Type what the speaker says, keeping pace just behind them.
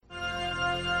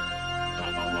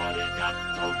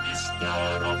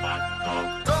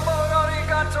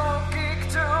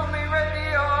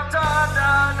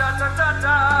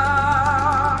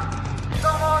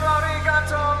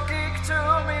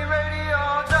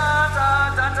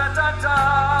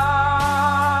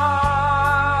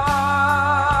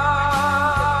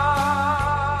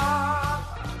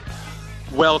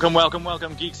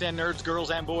Welcome, geeks and nerds,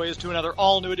 girls and boys, to another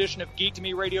all-new edition of Geek to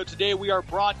Me Radio. Today we are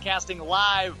broadcasting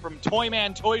live from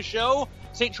ToyMan Toy Show,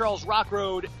 St. Charles Rock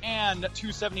Road, and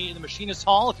 270 in the Machinist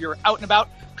Hall. If you're out and about,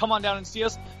 come on down and see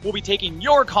us. We'll be taking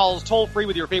your calls toll-free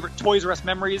with your favorite Toys R Us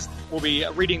memories. We'll be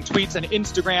reading tweets and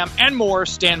Instagram and more.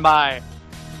 Stand by.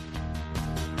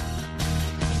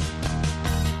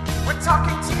 We're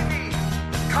talking TV,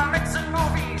 comics and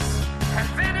movies, and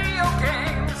video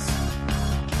games.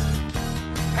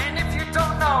 And if you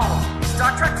don't know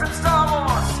Star Trek from Star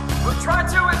Wars, we'll try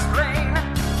to explain.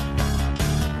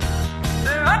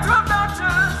 There are 12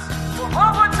 doctors for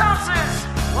Hogwarts houses,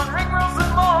 one ring rules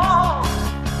them all.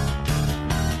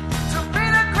 To be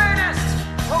the greatest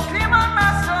Pokemon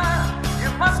master, you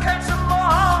must catch them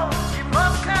all. You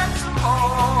must catch them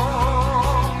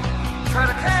all. Try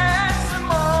to catch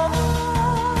them all.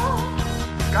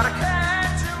 Gotta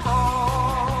catch them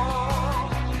all.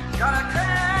 Gotta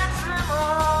catch them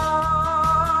all.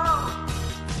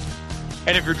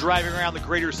 And if you're driving around the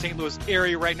greater St. Louis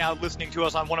area right now listening to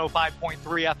us on 105.3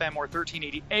 FM or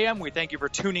 1380 AM, we thank you for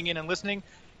tuning in and listening.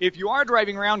 If you are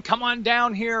driving around, come on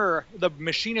down here, the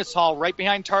Machinist Hall right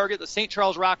behind Target, the St.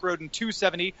 Charles Rock Road and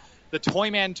 270. The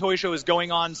ToyMan Toy Show is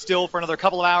going on still for another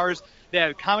couple of hours. They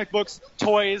have comic books,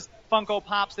 toys, Funko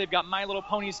Pops. They've got My Little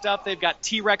Pony stuff. They've got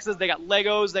T-Rexes. They got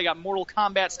Legos. They got Mortal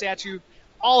Kombat statue.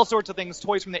 All sorts of things,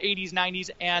 toys from the 80s, 90s,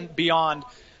 and beyond.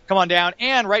 Come on down.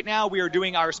 And right now we are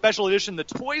doing our special edition, the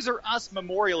Toys R Us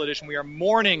Memorial Edition. We are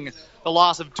mourning the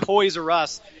loss of Toys R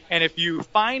Us. And if you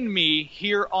find me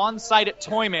here on site at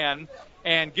ToyMan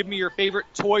and give me your favorite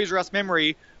Toys R Us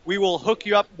memory, we will hook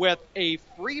you up with a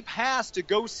free pass to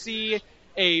go see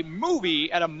a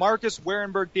movie at a Marcus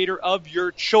Warenberg theater of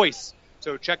your choice.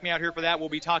 So check me out here for that. We'll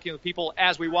be talking with people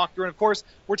as we walk through. And, of course,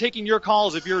 we're taking your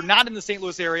calls. If you're not in the St.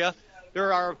 Louis area,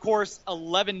 there are, of course,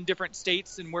 11 different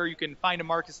states in where you can find a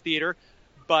Marcus Theater,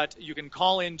 but you can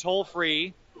call in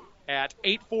toll-free at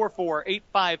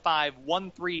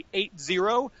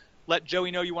 844-855-1380. Let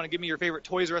Joey know you want to give me your favorite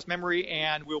Toys R Us memory,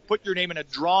 and we'll put your name in a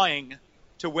drawing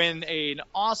to win an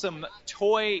awesome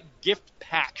toy gift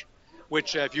pack,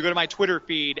 which if you go to my Twitter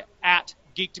feed, at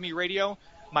Geek to Me Radio,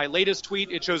 my latest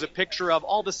tweet, it shows a picture of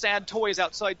all the sad toys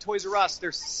outside Toys R Us.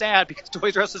 They're sad because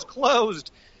Toys R Us is closed.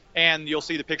 And you'll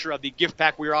see the picture of the gift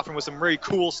pack we were offering with some very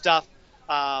cool stuff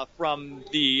from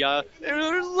the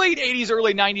late 80s,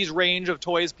 early 90s range of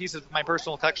toys, pieces of my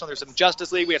personal collection. There's some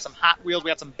Justice League. We had some Hot Wheels. We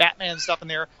had some Batman stuff in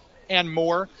there and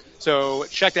more. So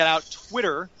check that out.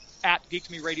 Twitter, at Geek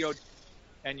to Me Radio,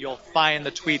 and you'll find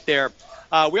the tweet there.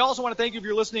 We also want to thank you if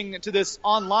you're listening to this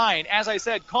online. As I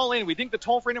said, call in. We think the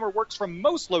toll-free number works from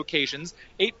most locations,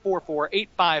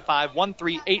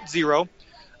 844-855-1380.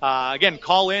 Again,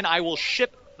 call in. I will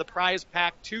ship the prize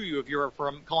pack to you. If you're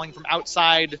calling from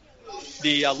outside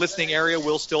the listening area,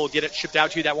 we'll still get it shipped out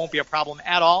to you. That won't be a problem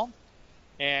at all.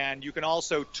 And you can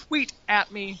also tweet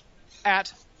at me,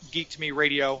 at Geek to Me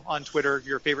Radio on Twitter,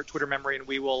 your favorite Twitter memory, and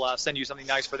we will send you something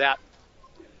nice for that.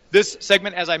 This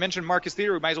segment, as I mentioned, Marcus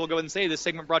Theater, we might as well go ahead and say this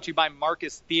segment brought to you by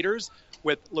Marcus Theaters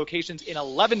with locations in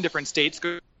 11 different states.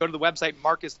 Go to the website,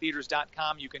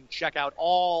 marcustheaters.com. You can check out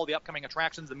all the upcoming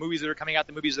attractions, the movies that are coming out,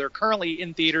 the movies that are currently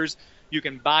in theaters. You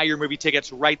can buy your movie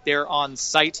tickets right there on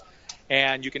site.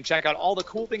 And you can check out all the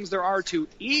cool things there are to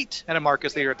eat at a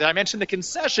Marcus Theater. Did I mention the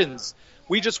concessions?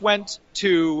 We just went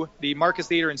to the Marcus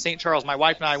Theater in St. Charles. My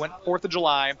wife and I went 4th of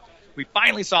July. We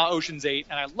finally saw Ocean's 8,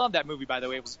 and I love that movie, by the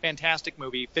way. It was a fantastic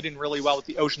movie. Fit in really well with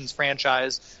the Ocean's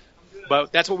franchise.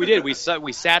 But that's what we did. We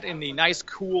sat in the nice,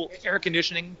 cool air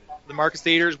conditioning of the Marcus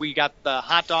Theaters. We got the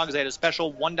hot dogs. They had a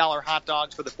special $1 hot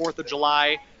dogs for the 4th of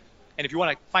July. And if you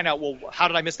want to find out, well, how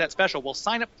did I miss that special? Well,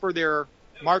 sign up for their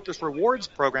Marcus Rewards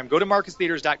program. Go to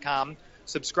marcustheaters.com.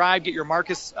 Subscribe, get your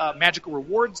Marcus Magical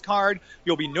Rewards card.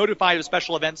 You'll be notified of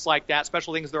special events like that,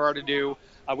 special things there are to do.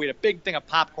 We had a big thing of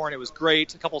popcorn. It was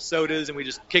great. A couple sodas, and we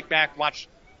just kicked back, watched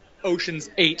Ocean's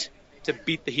 8 to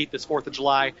beat the heat this 4th of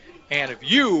July. And if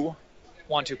you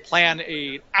want to plan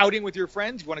a outing with your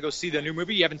friends, you want to go see the new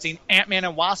movie, you haven't seen Ant-Man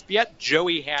and Wasp yet,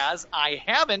 Joey has. I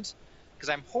haven't because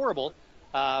I'm horrible.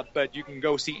 But you can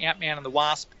go see Ant-Man and the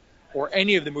Wasp or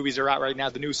any of the movies that are out right now.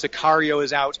 The new Sicario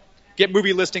is out. Get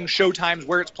movie listings, show times,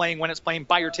 where it's playing, when it's playing.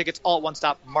 Buy your tickets all at one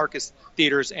stop, Marcus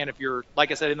Theaters. And if you're,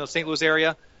 like I said, in the St. Louis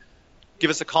area, give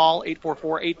us a call,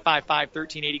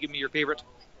 844-855-1380. Give me your favorite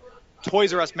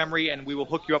Toys R Us memory, and we will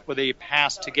hook you up with a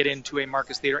pass to get into a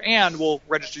Marcus Theater, and we'll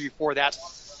register you for that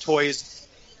Toys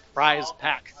prize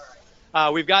pack.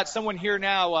 We've got someone here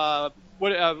now.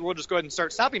 We'll just go ahead and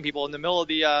start stopping people in the middle of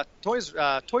the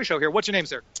toy show here. What's your name,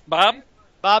 sir? Bob?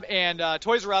 Bob, and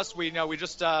Toys R Us,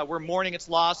 we're mourning its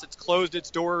loss. It's closed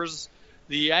its doors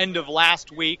the end of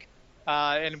last week,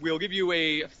 and we'll give you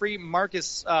a free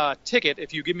Marcus ticket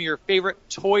if you give me your favorite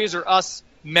Toys R Us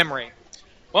memory.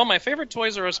 Well, my favorite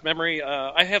Toys R Us memory,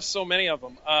 I have so many of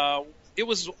them. It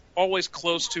was always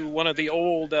close to one of the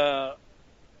old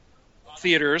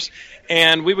theaters,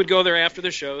 and we would go there after the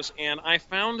shows, and I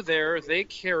found there they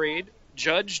carried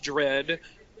Judge Dredd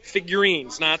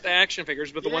figurines, not the action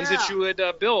figures, but the ones that you would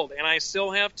build, and I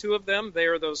still have 2 of them. They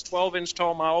are those 12-inch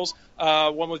tall models,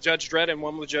 one with Judge Dredd and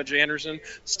one with Judge Anderson,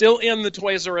 still in the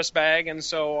Toys R Us bag, and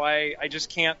so I just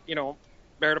can't,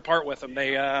 bear to part with them.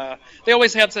 They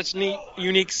always had such neat,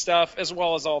 unique stuff, as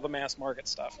well as all the mass market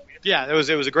stuff. Yeah, it was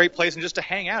a great place, and just to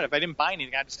hang out. If I didn't buy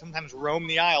anything, I'd just sometimes roam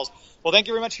the aisles. Well, thank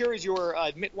you very much. Here is your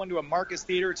admit one to a Marcus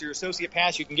Theater. It's your associate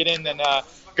pass. You can get in and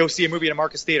go see a movie at a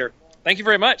Marcus Theater. Thank you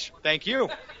very much. Thank you.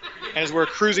 And as we're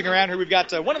cruising around here, we've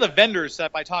got one of the vendors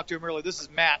that I talked to him earlier. This is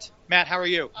Matt. Matt, how are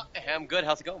you? I'm good.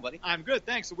 How's it going, buddy? I'm good,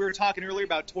 thanks. So we were talking earlier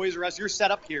about Toys R Us. You're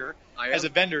set up here as a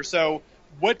vendor. So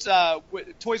what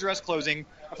Toys R Us closing?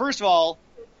 First of all,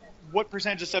 what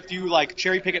percentage of stuff do you like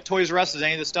cherry pick at Toys R Us? Is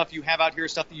any of the stuff you have out here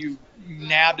stuff that you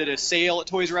nabbed at a sale at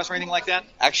Toys R Us or anything like that?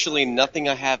 Actually, nothing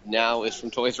I have now is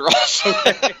from Toys R Us.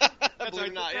 Okay. That's Believe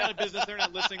it or not, they're out of business. They're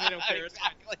not listening. They don't care.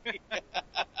 Exactly.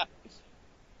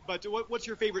 But what's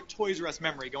your favorite Toys R Us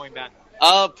memory going back?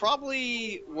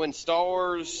 Probably when Star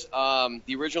Wars,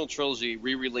 the original trilogy,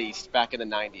 re-released back in the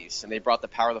 90s, and they brought the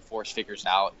Power of the Force figures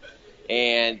out.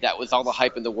 And that was all the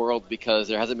hype in the world because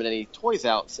there hasn't been any toys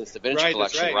out since the vintage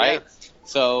collection, right? Yeah.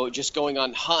 So just going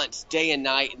on hunts day and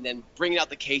night and then bringing out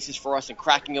the cases for us and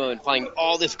cracking them and finding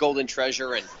all this golden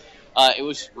treasure. And it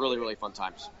was really, really fun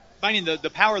times. Finding the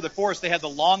Power of the Force, they had the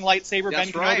long lightsaber,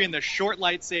 That's Ben Kenobi, right. and the short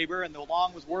lightsaber, and the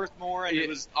long was worth more, and it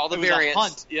was all the it was variants. A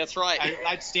hunt. That's right.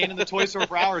 I'd stand in the toy store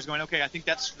for hours going, okay, I think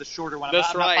that's the shorter one. I'm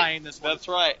not buying this one. That's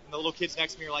right. And the little kids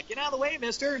next to me are like, get out of the way,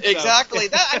 mister. Exactly.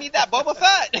 I need that Boba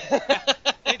Fett.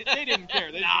 They didn't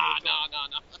care. No.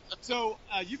 So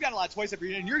you've got a lot of toys up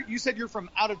here, and you said you're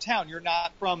from out of town. You're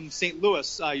not from St.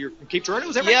 Louis. You're from Cape Girardeau,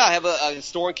 is that right? Yeah, I have a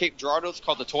store in Cape Girardeau. It's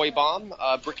called the Toy Bomb,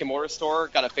 brick and mortar store.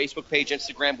 Got a Facebook page,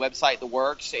 Instagram, website, the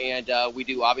works, and we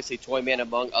do obviously ToyMan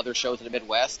among other shows in the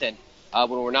Midwest. And when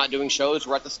we're not doing shows,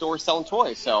 we're at the store selling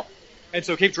toys. So. And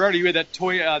so Cape Girardeau, you had that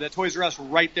Toys R Us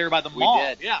right there by the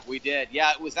mall. We did.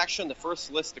 Yeah, it was actually on the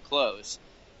first list to close.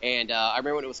 And I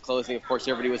remember when it was closing, of course,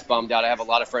 everybody was bummed out. I have a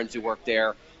lot of friends who work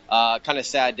there. Kind of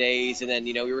sad days. And then,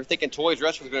 we were thinking Toys R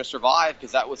Us was going to survive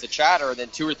because that was a chatter. And then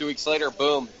 2 or 3 weeks later,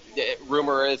 boom, the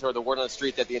rumor is, or the word on the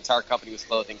street, that the entire company was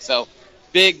closing. So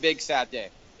big, sad day.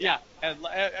 Yeah, and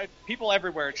people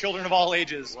everywhere, children of all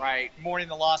ages, right, mourning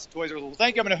the loss of Toys R Us. Well,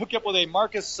 thank you. I'm going to hook you up with a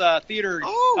Marcus Theater.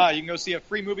 Oh. You can go see a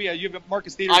free movie. You have a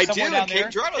Marcus Theater somewhere down there.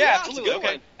 Cape Girardeau. Yeah, absolutely. It's a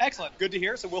good one. Excellent. Good to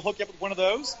hear. So we'll hook you up with one of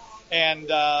those. And,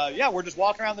 we're just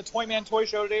walking around the ToyMan Toy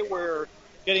Show today. We're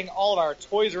getting all of our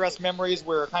Toys R Us memories.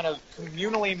 We're kind of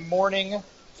communally mourning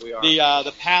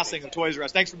the passing of Toys R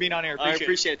Us. Thanks for being on air. I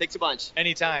appreciate it. Thanks a bunch.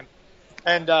 Anytime.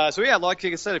 And like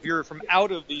I said, if you're from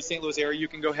out of the St. Louis area, you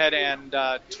can go ahead and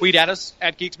tweet at us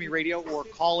at Geeks Me Radio or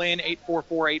call in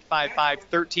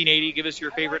 844-855-1380. Give us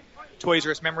your favorite Toys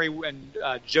R Us memory, and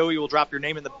Joey will drop your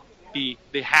name in the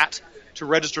hat to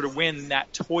register to win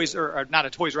that not a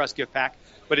Toys R Us gift pack,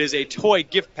 but is a toy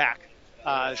gift pack.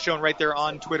 Shown right there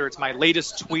on Twitter. It's my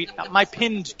latest tweet, not my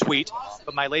pinned tweet,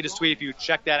 but my latest tweet. If you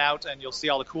check that out, and you'll see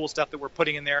all the cool stuff that we're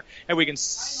putting in there, and we can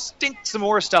stink some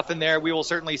more stuff in there. We will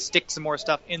certainly stick some more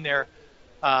stuff in there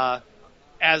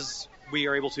as we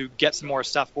are able to get some more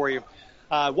stuff for you.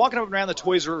 Walking up and around the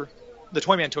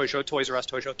ToyMan Toy Show, Toys R Us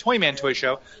Toy Show, ToyMan Toy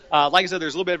Show. Like I said,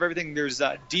 there's a little bit of everything. There's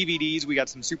DVDs. We got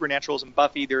some Supernaturals and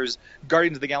Buffy. There's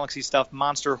Guardians of the Galaxy stuff,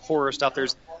 monster horror stuff.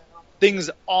 There's things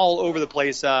all over the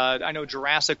place. I know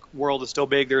Jurassic World is still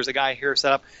big. There's a guy here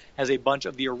set up, has a bunch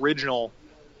of the original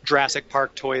Jurassic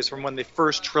Park toys from when the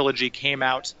first trilogy came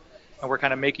out. And we're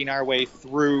kind of making our way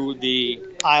through the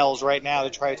aisles right now to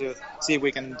try to see if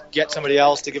we can get somebody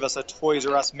else to give us a Toys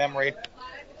R Us memory.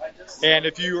 And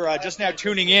if you are just now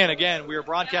tuning in, again, we are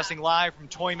broadcasting live from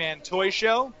ToyMan Toy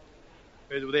Show.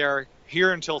 They are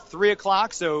here until 3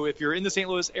 o'clock, so if you're in the St.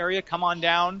 Louis area, come on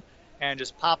down and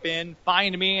just pop in,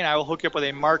 find me, and I will hook you up with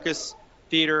a Marcus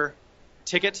Theater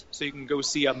ticket so you can go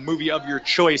see a movie of your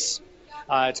choice.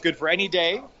 It's good for any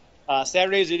day.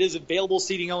 Saturdays, it is available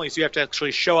seating only, so you have to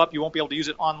actually show up. You won't be able to use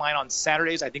it online on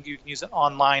Saturdays. I think you can use it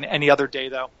online any other day,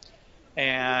 though,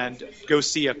 and go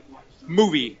see a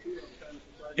movie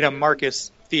in a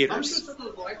Marcus Theaters.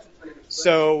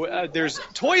 So there's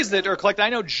toys that are collected. I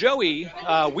know Joey,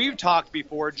 we've talked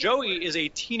before. Joey is a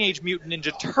Teenage Mutant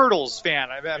Ninja Turtles fan.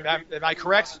 Am I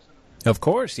correct? Of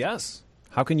course, yes.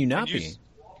 How can you not be?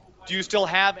 Do you still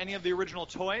have any of the original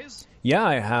toys? Yeah,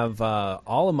 I have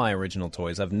all of my original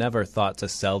toys. I've never thought to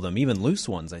sell them. Even loose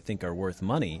ones I think are worth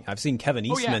money. I've seen Kevin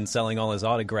Eastman selling all his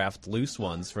autographed loose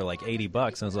ones for like $80.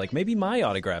 And I was like, maybe my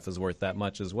autograph is worth that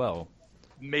much as well.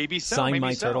 Maybe so. Sign maybe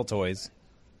my so. turtle toys.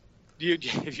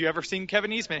 If you ever seen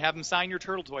Kevin Eastman, have him sign your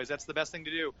turtle toys. That's the best thing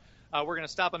to do. We're going to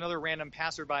stop another random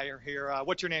passerby here.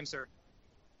 What's your name, sir?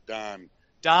 Don.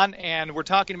 Don, and we're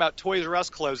talking about Toys R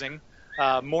Us closing,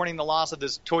 mourning the loss of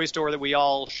this toy store that we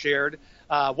all shared.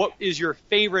 What is your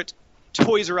favorite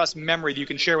Toys R Us memory that you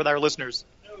can share with our listeners?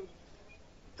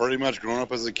 Pretty much growing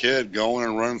up as a kid, going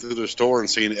and running through the store and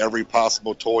seeing every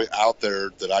possible toy out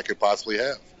there that I could possibly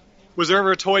have. Was there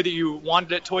ever a toy that you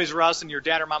wanted at Toys R Us and your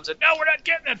dad or mom said, no, we're not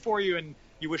getting it for you, and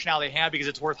you wish now they had because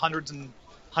it's worth hundreds and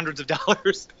hundreds of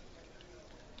dollars?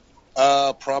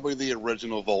 Probably the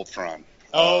original Voltron.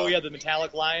 Oh, yeah, the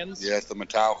metallic lions? Yes, the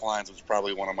metallic lions was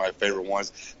probably one of my favorite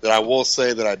ones that I will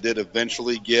say that I did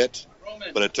eventually get,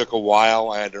 but it took a while.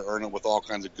 I had to earn it with all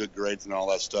kinds of good grades and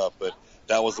all that stuff, but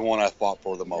that was the one I fought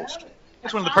for the most.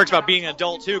 That's one of the perks about being an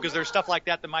adult, too, because there's stuff like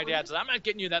that my dad said, I'm not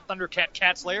getting you that Thundercat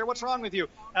Cat Slayer. What's wrong with you?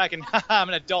 And I can, I'm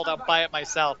an adult, I'll buy it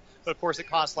myself. But, of course, it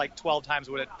costs like 12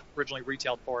 times what it originally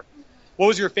retailed for. What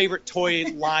was your favorite toy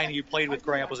line you played with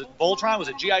growing up? Was it Voltron? Was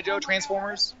it G.I. Joe?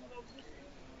 Transformers?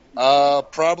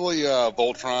 Probably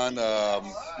Voltron,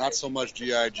 not so much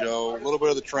G.I. Joe, a little bit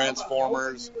of the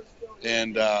Transformers,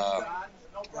 and what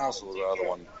else was the other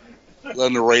one?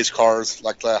 Then the race cars,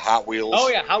 like the Hot Wheels. Oh,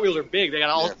 yeah, Hot Wheels are big. They got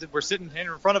all. Yeah. We're sitting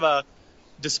in front of a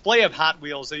display of Hot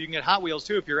Wheels, so you can get Hot Wheels,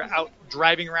 too. If you're out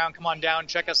driving around, come on down,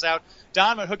 check us out. Don,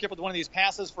 I'm going to hook you up with one of these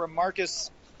passes for a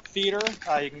Marcus Theater.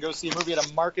 You can go see a movie at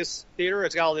a Marcus Theater.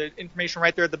 It's got all the information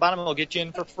right there at the bottom. It'll get you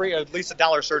in for free, at least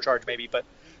 $1 surcharge maybe, but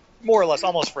more or less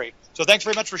almost free. So thanks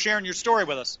very much for sharing your story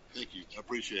with us. Thank you. I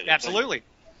appreciate it. Absolutely.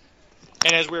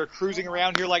 And as we're cruising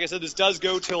around here, like I said, this does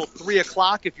go till 3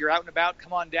 o'clock. If you're out and about,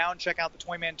 come on down, check out the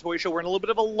ToyMan Toy Show. We're in a little bit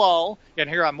of a lull. And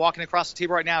here I'm walking across the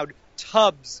table right now,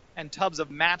 tubs and tubs of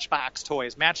Matchbox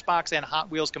toys, Matchbox and Hot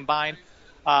Wheels combined.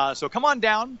 So come on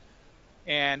down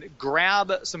and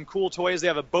grab some cool toys. They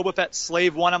have a Boba Fett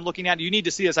Slave 1 I'm looking at. You need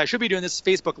to see this. I should be doing this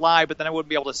Facebook Live, but then I wouldn't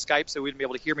be able to Skype, so you wouldn't be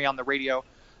able to hear me on the radio.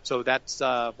 So that's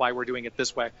why we're doing it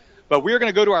this way. But we're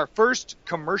going to go to our first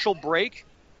commercial break.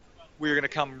 We're going to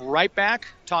come right back,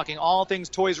 talking all things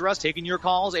Toys R Us, taking your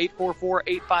calls,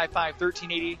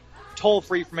 844-855-1380, toll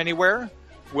free from anywhere.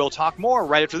 We'll talk more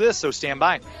right after this, so stand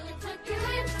by.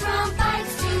 From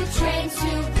bikes to trains to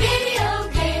video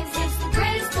games, it's the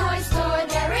greatest toy store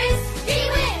there is. Be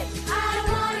with. I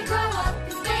don't want to grow up,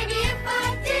 'cause maybe if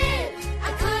I did,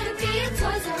 I couldn't be a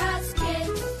Toys R Us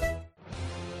kid.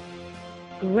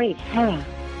 Great hair.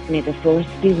 May the force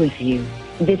be with you.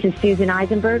 This is Susan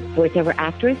Eisenberg, voiceover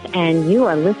actress, and you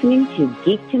are listening to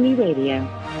Geek to Me Radio.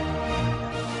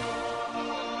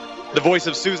 The voice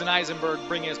of Susan Eisenberg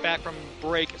bringing us back from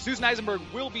break. Susan Eisenberg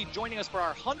will be joining us for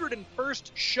our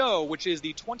 101st show, which is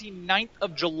the 29th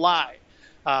of July.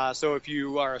 So if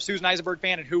you are a Susan Eisenberg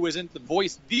fan and who isn't, the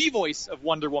voice of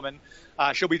Wonder Woman,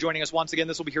 she'll be joining us once again.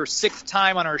 This will be her 6th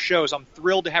time on our show, so I'm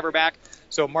thrilled to have her back.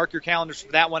 So mark your calendars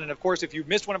for that one. And, of course, if you've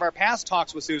missed one of our past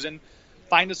talks with Susan,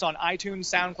 find us on iTunes,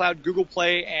 SoundCloud, Google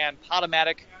Play, and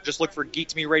Podomatic. Just look for Geek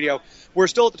to Me Radio. We're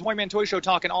still at the ToyMan Toy Show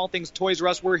talking all things Toys R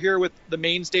Us. We're here with the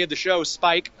mainstay of the show,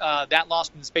 Spike, that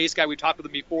Lost in Space guy. We talked with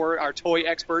him before, our toy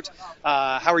expert.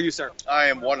 How are you, sir? I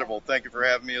am wonderful. Thank you for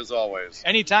having me, as always.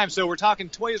 Anytime. So we're talking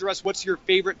Toys R Us. What's your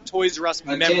favorite Toys R Us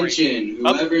memory? Attention,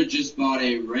 whoever just bought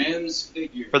a Rams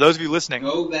figure. For those of you listening,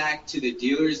 go back to the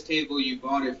dealer's table you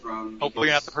bought it from. Hopefully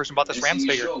you're not the person who bought this Rams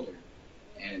figure. Shoulder.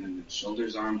 And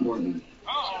shoulders are important.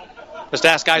 Just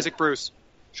ask Isaac Bruce.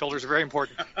 Shoulders are very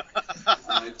important.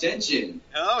 Attention.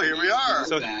 Oh, here we are.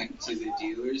 Go back to the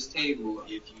dealer's table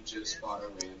if you just bought a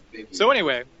Ram figure. So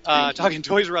anyway, talking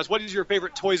Toys R Us, what is your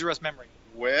favorite Toys R Us memory?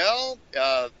 Well,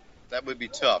 that would be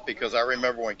tough because I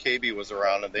remember when KB was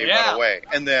around and they went away.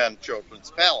 And then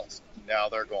Children's Palace. Now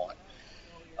they're gone.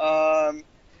 I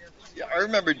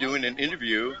remember doing an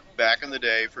interview back in the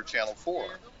day for Channel 4.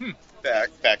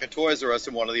 Back at Toys R Us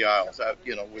in one of the aisles,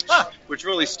 which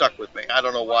really stuck with me. I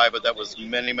don't know why, but that was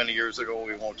many, many years ago.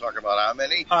 We won't talk about how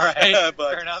many. All right,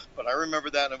 but, fair enough. But I remember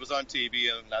that, and it was on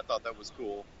TV, and I thought that was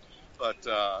cool.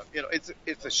 But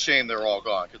it's a shame they're all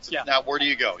gone. Yeah. Now, where do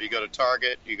you go? You go to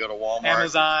Target, you go to Walmart,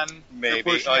 Amazon, maybe.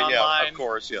 they're pushing Yeah, online. of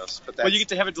course, yes. But Well, that's you get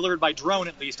to have it delivered by drone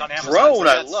at least on Amazon. drone. so I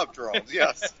that's- love drones.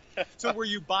 Yes. So were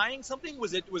you buying something?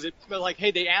 Was it like,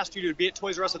 hey, they asked you to be at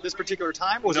Toys R Us at this particular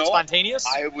time? Or was it No, spontaneous?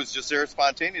 I was just there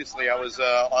spontaneously. I was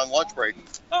on lunch break.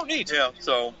 Oh, neat. Yeah.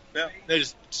 So yeah. They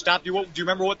just stopped you. Do you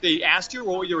remember what they asked you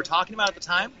or what you were talking about at the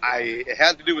time? It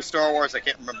had to do with Star Wars. I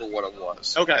can't remember what it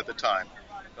was at the time.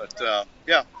 But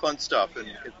yeah, fun stuff and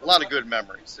a lot of good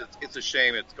memories. It's a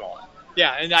shame it's gone.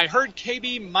 Yeah, and I heard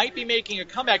KB might be making a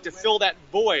comeback to fill that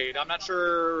void. I'm not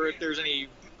sure if there's any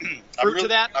fruit to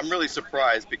that. I'm really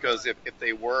surprised because if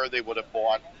they were, they would have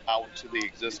bought out to the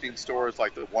existing stores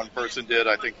like the one person did.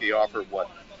 I think he offered,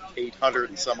 $800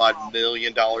 and some odd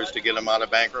million to get him out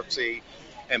of bankruptcy,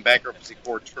 and bankruptcy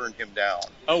court turned him down.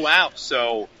 Oh, wow.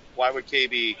 So why would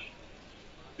KB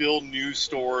build new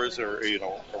stores or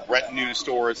rent new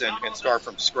stores and start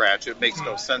from scratch? It makes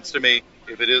no sense to me.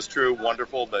 If it is true,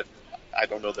 wonderful, but I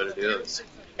don't know that it is.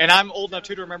 And I'm old enough,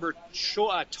 too, to remember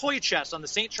Toy Chest on the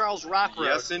St. Charles Rock Road.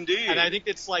 Yes, indeed. And I think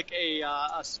it's like a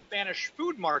Spanish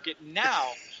food market now.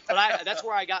 But that's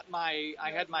where I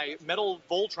had my metal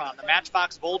Voltron, the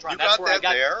Matchbox Voltron. You that's got where that I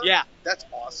got, there? Yeah. That's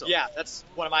awesome. Yeah, that's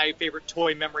one of my favorite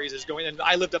toy memories is going. And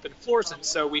I lived up in Florissant,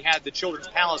 so we had the Children's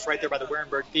Palace right there by the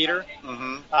Warenberg Theater.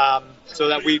 Mm-hmm. So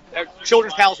that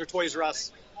Children's Palace or Toys R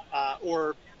Us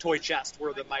or Toy Chest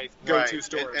were my go-to Right.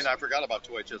 stores. And I forgot about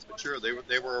Toy Chest, but sure,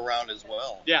 they were around as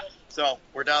well. Yeah. So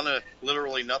we're down to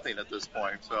literally nothing at this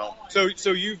point.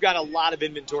 So you've got a lot of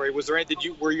inventory. Was there anything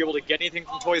were you able to get anything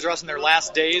from Toys R Us in their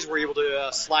last days? Were you able to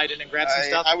slide in and grab some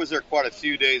stuff? I was there quite a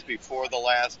few days before the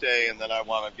last day, and then I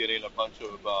wound up getting a bunch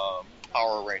of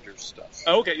Power Rangers stuff.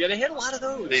 Oh, okay, yeah, they had a lot of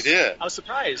those. They did. I was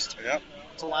surprised. Yep.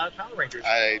 It's a lot of Power Rangers.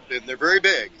 They're very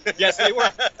big. Yes, they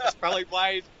were. That's probably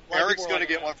why. Eric's going to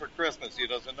get one for Christmas. He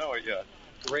doesn't know it yet.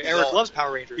 Eric loves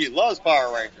Power Rangers. He loves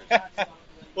Power Rangers.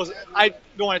 Well, I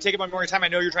don't want to take up more time. I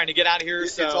know you're trying to get out of here.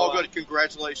 It's So, all good.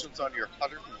 Congratulations on your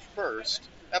 101st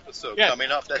episode yeah,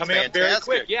 coming up. That's coming fantastic. up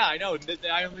very quick. Yeah, I know.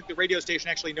 I don't think the radio station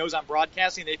actually knows I'm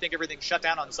broadcasting. They think everything's shut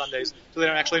down on Sundays, so they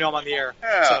don't actually know I'm on the air.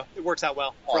 Yeah. So it works out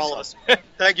well for all of us.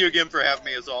 Thank you again for having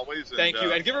me, as always. Thank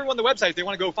you. And give everyone the website if they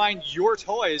want to go find your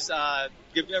toys.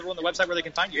 Give everyone the website where they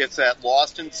can find you. It's at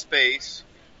Lost in Space,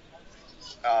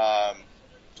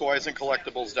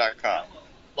 toysandcollectibles.com.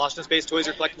 Lost in Space,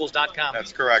 toysandcollectibles.com.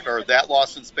 That's correct. Or that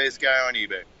Lost in Space guy on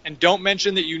eBay. And don't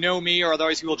mention that you know me, or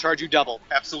otherwise he will charge you double.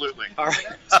 Absolutely. All right.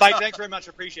 Spike, thanks very much.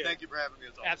 Appreciate it. Thank you for having me,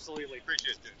 as always. Absolutely.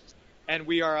 Appreciate it. And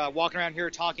we are walking around here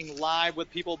talking live with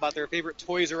people about their favorite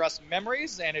Toys R Us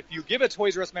memories. And if you give a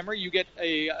Toys R Us memory, you get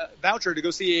a voucher to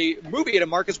go see a movie at a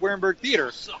Marcus Warenberg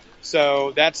Theater.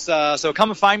 So that's so come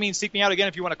and find me and seek me out again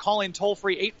if you want to call in toll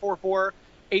free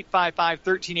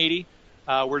 844-855-1380.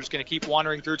 We're just going to keep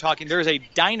wandering through talking. There's a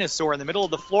dinosaur in the middle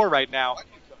of the floor right now.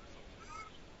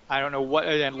 I don't know what,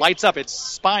 and lights up. Its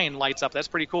spine lights up. That's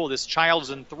pretty cool. This child is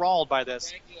enthralled by this.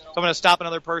 So I'm going to stop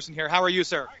another person here. How are you,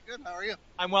 sir? Good. How are you?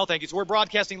 I'm well, thank you. So we're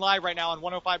broadcasting live right now on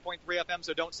 105.3 FM,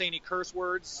 so don't say any curse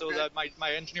words so that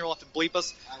my engineer will have to bleep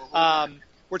us.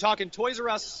 We're talking Toys R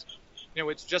Us. You know,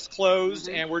 it's just closed,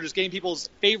 and we're just getting people's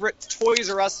favorite Toys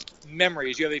R Us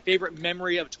memories. You have a favorite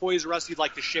memory of Toys R Us you'd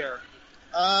like to share?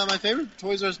 My favorite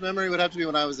Toys R Us memory would have to be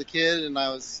when I was a kid and I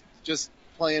was just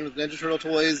playing with Ninja Turtle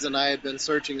toys, and I had been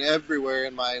searching everywhere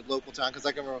in my local town because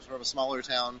I come from a smaller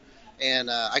town,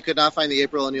 and I could not find the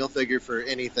April O'Neil figure for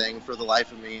anything for the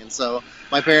life of me. And so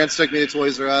my parents took me to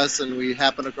Toys R Us, and we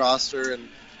happened across her, and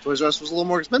Toys R Us was a little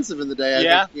more expensive in the day.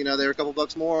 I think, they were a couple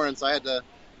bucks more, and so I had to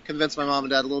convince my mom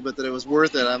and dad a little bit that it was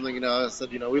worth it. I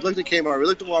said, we looked at Kmart, we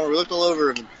looked at Walmart, we looked all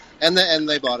over, and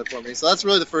they bought it for me. So that's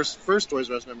really the first Toys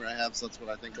R Us memory I have. So that's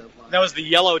what I think of. That was the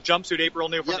yellow jumpsuit April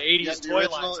O'Neil from the 80s toy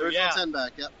line. So, original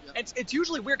 10-back. Yep. It's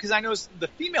usually weird because I noticed the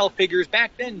female figures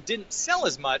back then didn't sell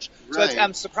as much. So Right.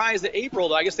 I'm surprised that April,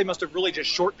 though, I guess they must have really just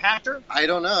short packed her. I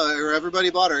don't know, or everybody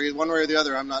bought her one way or the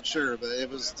other. I'm not sure, but it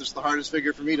was just the hardest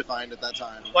figure for me to find at that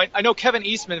time. Well, I know Kevin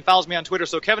Eastman follows me on Twitter.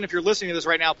 So Kevin, if you're listening to this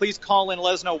right now, please call in and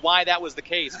let us know why that was the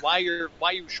case. Why you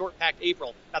short packed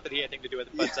April? Not that he had anything to do with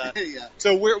it, but Yeah.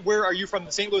 So where are you from?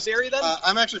 The St. Louis area then?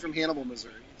 I'm actually from Hannibal,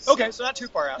 Missouri. Okay, so not too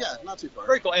far out. Yeah, not too far.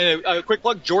 Very cool. And a quick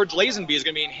plug, George Lazenby is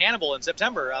going to be in Hannibal in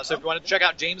September. So if you want to check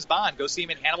out James Bond, go see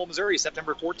him in Hannibal, Missouri,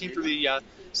 September 14th through the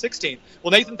 16th.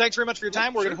 Well, Nathan, thanks very much for your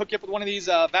time. We're going to hook you up with one of these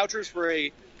vouchers for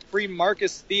a free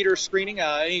Marcus Theater screening.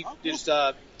 Just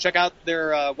check out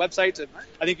their website.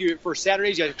 I think for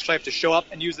Saturdays, you actually have to show up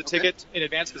and use the ticket in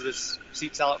advance because this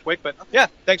seats sell out quick. But yeah,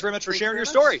 thanks very much for sharing your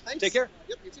story. Thanks. Take care.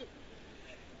 Yep, you too.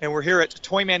 And we're here at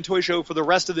ToyMan Toy Show for the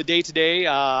rest of the day today.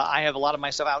 I have a lot of my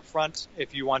stuff out front.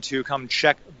 If you want to come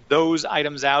check those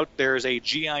items out, there's a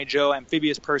G.I. Joe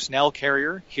amphibious personnel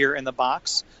carrier here in the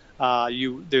box.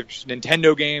 There's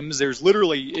Nintendo games. There's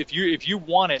literally, if you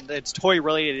want it, it's toy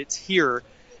related. It's here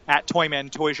at ToyMan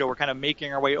Toy Show. We're kind of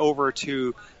making our way over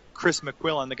to Chris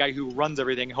McQuillan, the guy who runs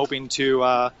everything, hoping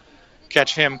to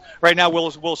catch him. Right now,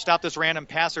 we'll stop this random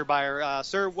passerby.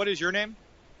 Sir, what is your name?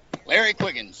 Larry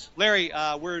Quiggins. Larry,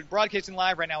 we're broadcasting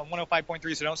live right now on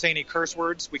 105.3, so don't say any curse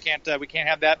words. We can't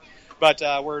have that. But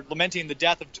we're lamenting the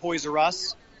death of Toys R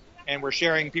Us, and we're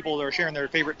sharing people that are sharing their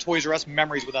favorite Toys R Us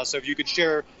memories with us. So if you could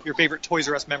share your favorite Toys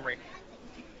R Us memory.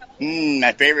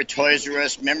 My favorite Toys R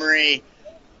Us memory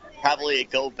probably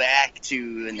go back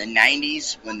to in the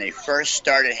 90s when they first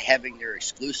started having their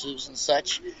exclusives and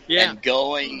such. Yeah. And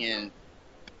going and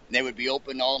they would be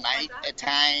open all night at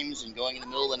times and going in the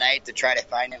middle of the night to try to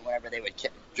find it whenever they would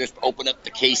just open up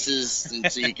the cases and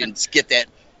so you can get that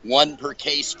one per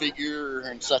case figure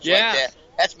and such like that.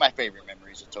 That's my favorite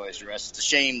memories of Toys R Us. It's a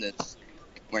shame that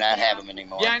we're not having them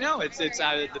anymore. Yeah, I know. It's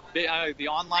the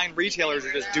online retailers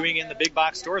are just doing it in the big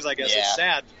box stores, I guess. Yeah. It's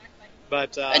sad.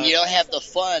 But and you don't have the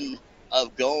fun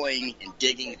of going and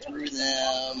digging through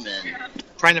them and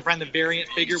trying to find the variant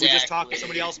figure. Exactly. We just talked to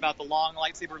somebody else about the long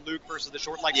lightsaber Luke versus the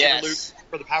short lightsaber Luke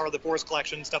for the Power of the Force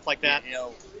collection, stuff like that. You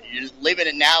know, you're leaving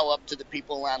it now up to the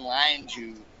people online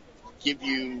to give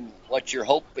you what you're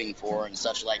hoping for and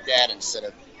such like that instead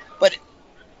of. But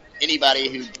anybody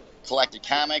who collected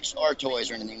comics or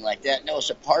toys or anything like that knows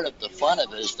a part of the fun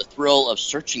of it is the thrill of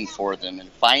searching for them and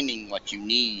finding what you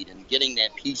need and getting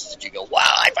that piece that you go, wow,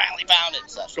 I finally found it.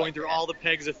 Such Going like through that. all the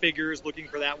pegs of figures, looking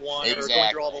for that one, or Exactly.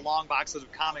 going through all the long boxes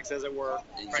of comics, as it were,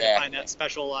 trying to find that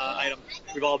special item.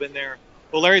 We've all been there.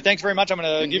 Well, Larry, thanks very much. I'm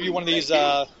going to give you one of these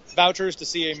vouchers to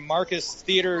see a Marcus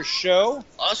Theater show.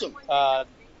 Awesome.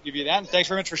 Give you that. And thanks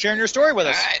very much for sharing your story with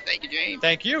us. All right, thank you, James.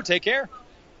 Thank you. Take care.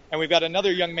 And we've got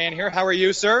another young man here. How are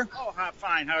you, sir? Oh,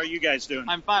 fine. How are you guys doing?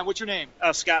 I'm fine. What's your name?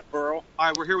 Scott Burrow. All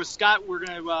right, we're here with Scott. We're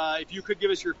going to, if you could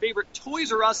give us your favorite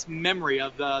Toys R Us memory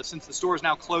of since the store is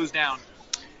now closed down.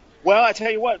 Well, I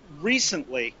tell you what,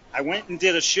 recently I went and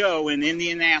did a show in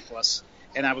Indianapolis,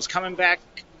 and I was coming back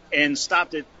and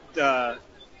stopped at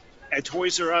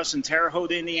Toys R Us in Terre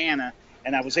Haute, Indiana,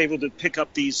 and I was able to pick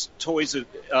up these Toys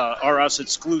R Us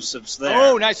exclusives there.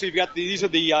 Oh, nice. So you've got these are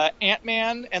the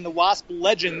Ant-Man and the Wasp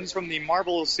Legends from the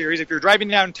Marvel series. If you're driving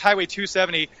down Highway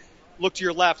 270, look to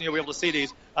your left and you'll be able to see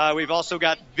these. We've also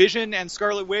got Vision and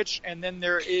Scarlet Witch, and then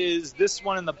there is this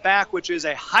one in the back, which is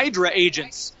a Hydra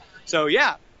Agents. So,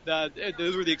 yeah,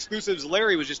 those were the exclusives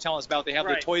Larry was just telling us about. They have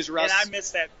the Toys R Us. And I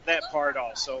missed that part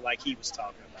also, like he was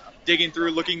talking about. Digging through,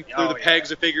 looking through the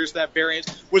pegs of figures, that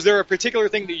variant. Was there a particular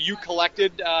thing that you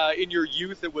collected in your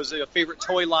youth that was a favorite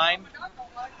toy line?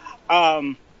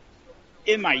 In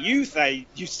my youth, I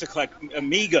used to collect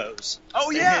Amigos. Oh,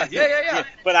 yeah.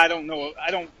 But I don't know. I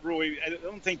don't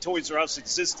think Toys R Us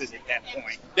existed at that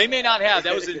point. They may not have.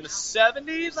 That was in the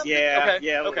 70s?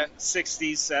 Yeah, Okay.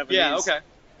 60s, 70s. Yeah, okay.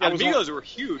 Yeah, Amigos were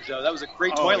huge, though. That was a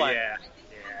great toy line. Yeah.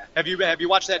 Have you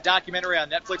watched that documentary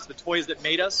on Netflix, The Toys That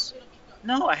Made Us?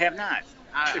 No, I have not.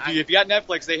 If you got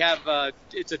Netflix, they have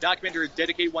it's a documentary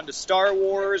dedicated, one to Star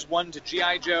Wars, one to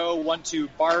G.I. Joe, one to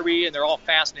Barbie, and they're all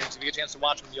fascinating. So if you get a chance to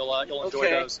watch them, you'll enjoy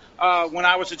those. When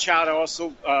I was a child, I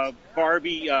also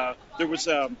Barbie. There was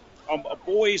a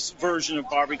boys' version of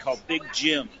Barbie called Big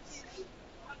Jim.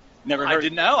 Never heard. I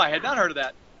didn't know. I had not heard of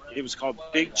that. It was called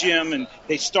Big Jim, and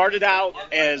they started out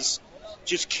as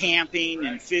just camping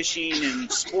and fishing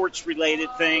and sports-related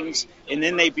things, and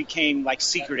then they became like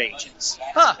secret agents.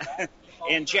 Huh.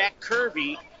 And Jack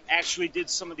Kirby actually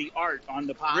did some of the art on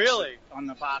the boxes. Really? On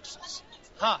the boxes.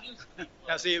 Huh.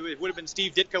 Now, see, it would have been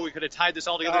Steve Ditko. We could have tied this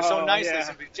all together so nicely. Yeah.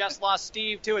 So we just lost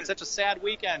Steve, too. It's such a sad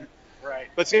weekend. Right.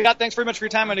 But, Scott, thanks very much for your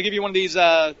time. I'm going to give you one of these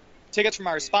tickets from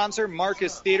our sponsor,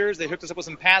 Marcus Theaters. They hooked us up with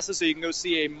some passes, so you can go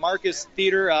see a Marcus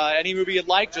Theater. Any movie you'd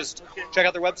like, just check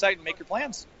out their website and make your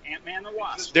plans. Ant-Man the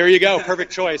Wasp. There you go.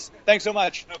 Perfect choice. Thanks so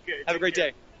much. Okay. Have a great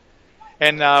day.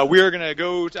 And we are going to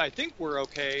go I think we're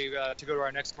okay to go to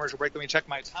our next commercial break. Let me check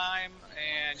my time.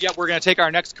 And, yeah, we're going to take our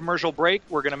next commercial break.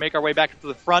 We're going to make our way back to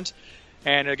the front.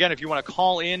 And, again, if you want to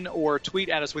call in or tweet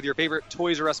at us with your favorite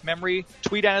Toys R Us memory,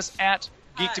 tweet at us at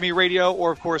Geek to Me Radio,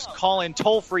 or, of course, call in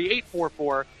toll-free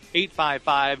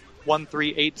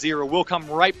 844-855-1380. We'll come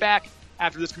right back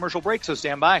after this commercial break, so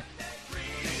stand by.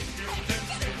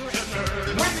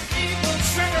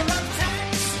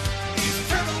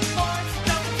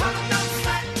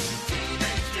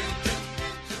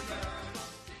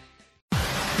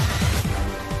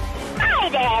 Hi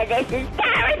there, this is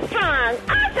Tara Strong,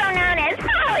 also known as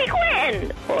Harley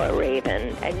Quinn, or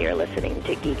and you're listening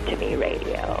to Geek to Me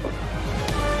Radio.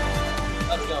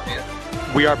 Let's go, man.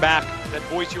 We are back. That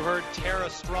voice you heard, Tara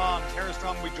Strong. Tara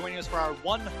Strong will be joining us for our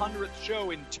 100th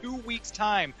show in 2 weeks'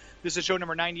 time. This is show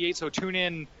number 98, so tune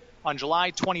in on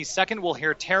July 22nd. We'll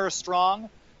hear Tara Strong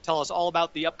tell us all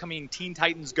about the upcoming Teen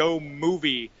Titans Go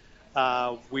movie.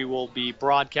 We will be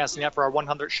broadcasting that for our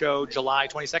 100th show, July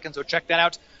 22nd, so check that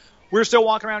out. We're still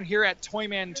walking around here at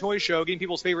ToyMan Toy Show, getting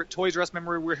people's favorite Toys R Us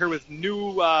memory. We're here with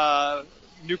newcomer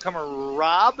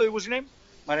Rob. What was your name?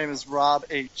 My name is Rob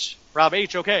H. Rob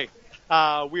H., okay.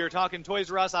 We are talking Toys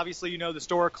R Us. Obviously, you know the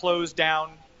store closed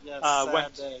down. Yes,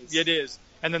 sad days. It is.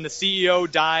 And then the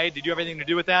CEO died. Did you have anything to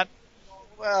do with that?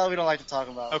 Well, we don't like to talk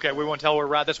about it. Okay, we won't tell where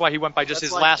Rob. That's why he went by just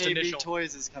his last KB initial.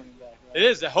 Toys is coming back. Right? It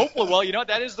is. Hopefully, well, you know what?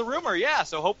 That is the rumor. Yeah,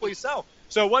 so hopefully so.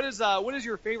 So what is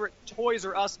your favorite Toys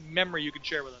R Us memory you can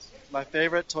share with us? My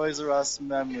favorite Toys R Us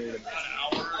memory.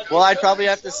 Well, I'd probably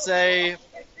have to say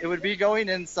it would be going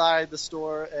inside the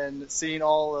store and seeing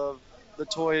all of the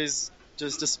toys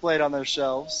just displayed on their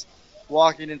shelves,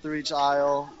 walking in through each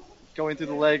aisle, going through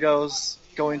the Legos,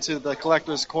 going to the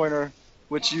collector's corner,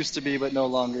 which used to be but no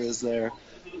longer is there.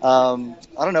 I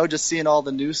don't know, just seeing all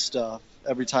the new stuff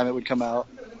every time it would come out.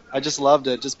 I just loved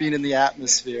it, just being in the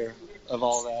atmosphere of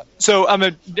all that. So I'm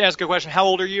going to ask a question. How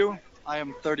old are you? I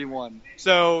am 31.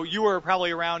 So you were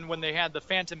probably around when they had the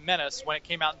Phantom Menace, when it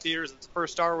came out in theaters. It's the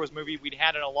first Star Wars movie we'd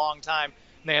had in a long time.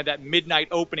 And they had that midnight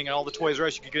opening and all the Toys R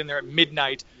Us. You could get in there at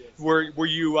midnight. Were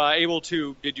you able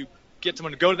to? Did you get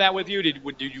someone to go to that with you? Did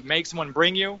you make someone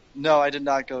bring you? No, I did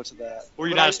not go to that. Were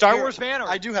you not a Star Wars fan? Or?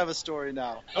 I do have a story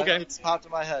now. Okay. It's popped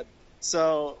in my head.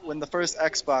 So when the first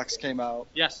Xbox came out,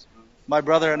 yes, my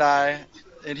brother and I,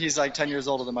 and he's like 10 years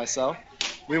older than myself,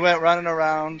 we went running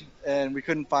around and we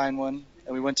couldn't find one.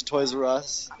 And we went to Toys R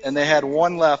Us, and they had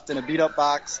one left in a beat-up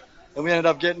box, and we ended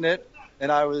up getting it.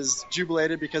 And I was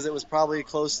jubilated because it was probably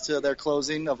close to their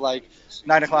closing of like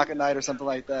 9 o'clock at night or something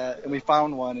like that. And we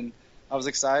found one, and I was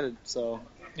excited. So.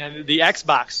 And the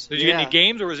Xbox. Did you get any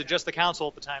games, or was it just the console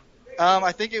at the time?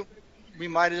 I think we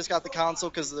might have just got the console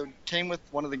because it came with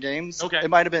one of the games. Okay. It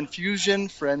might have been Fusion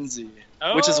Frenzy,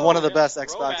 which is one of the best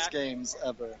Xbox games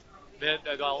ever. It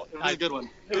was a good one.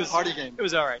 It was a party game. It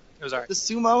was all right. The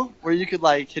sumo, where you could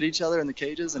like hit each other in the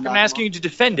cages. And I'm asking you to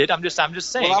defend it. I'm just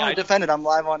saying. Well, I'm going to defend it. I'm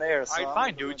live on air. So all right,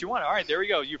 fine. Do what you want. All right, there we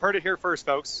go. You've heard it here first,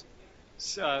 folks.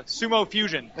 Sumo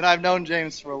Fusion. And I've known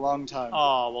James for a long time.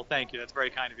 Oh, well, thank you. That's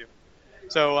very kind of you.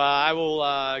 So I will.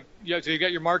 So you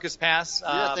got your Marcus Pass.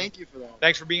 Yeah, thank you for that.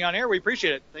 Thanks for being on air. We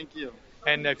appreciate it. Thank you.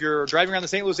 And if you're driving around the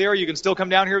St. Louis area, you can still come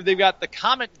down here. They've got the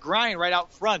Comet Grind right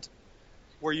out front,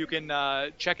 where you can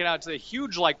check it out. It's a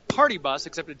huge party bus,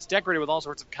 except it's decorated with all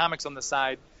sorts of comics on the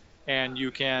side. And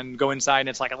you can go inside, and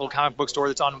it's like a little comic book store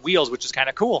that's on wheels, which is kind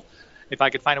of cool. If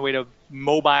I could find a way to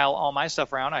mobile all my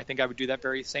stuff around, I think I would do that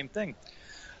very same thing.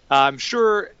 I'm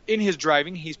sure in his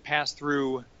driving, he's passed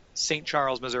through St.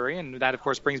 Charles, Missouri, and that, of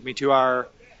course, brings me to our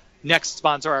next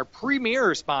sponsor, our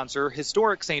premier sponsor,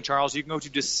 Historic St. Charles. You can go to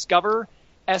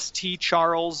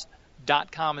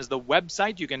discoverstcharles.com is the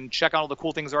website. You can check out all the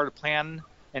cool things there are to plan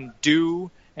and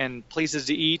do, and places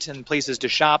to eat and places to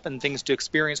shop and things to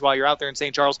experience while you're out there in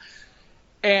St. Charles.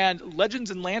 And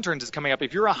Legends and Lanterns is coming up.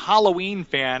 If you're a Halloween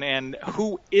fan, and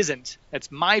who isn't,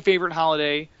 it's my favorite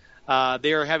holiday.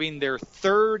 They are having their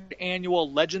third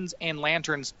annual Legends and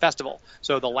Lanterns Festival.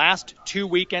 So the last 2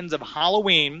 weekends of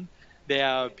Halloween, they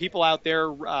have people out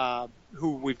there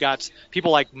who we've got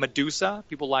people like Medusa,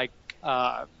 people like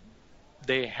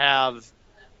they have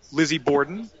Lizzie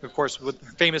Borden, of course,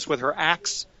 famous with her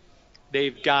axe.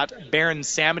 They've got Baron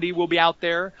Samedi will be out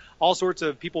there. All sorts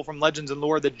of people from Legends and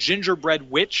Lore. The Gingerbread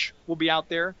Witch will be out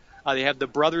there. They have the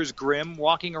Brothers Grimm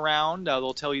walking around.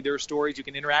 They'll tell you their stories. You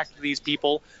can interact with these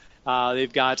people.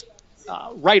 They've got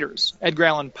writers, Edgar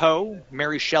Allan Poe,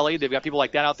 Mary Shelley. They've got people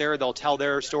like that out there. They'll tell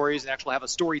their stories and actually have a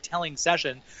storytelling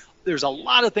session. There's a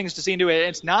lot of things to see into it.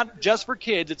 It's not just for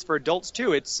kids. It's for adults,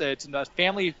 too. It's a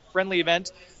family-friendly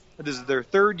event. This is their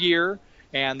third year,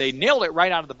 and they nailed it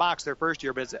right out of the box their first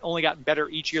year, but it's only gotten better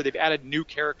each year. They've added new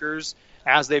characters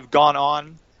as they've gone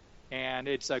on, and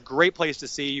it's a great place to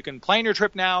see. You can plan your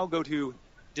trip now. Go to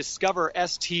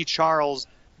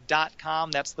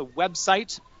discoverstcharles.com. That's the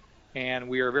website, and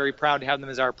we are very proud to have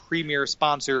them as our premier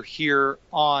sponsor here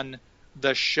on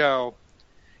the show.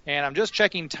 And I'm just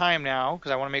checking time now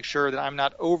because I want to make sure that I'm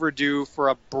not overdue for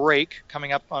a break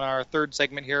coming up on our third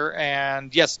segment here.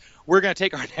 And, yes, we're going to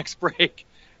take our next break.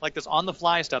 Like this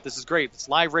on-the-fly stuff. This is great. It's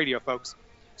live radio, folks.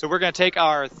 So we're going to take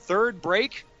our third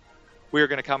break. We're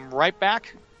going to come right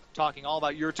back talking all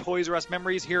about your Toys R Us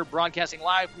memories here, broadcasting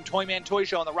live from ToyMan Toy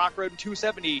Show on the Rock Road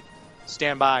 270.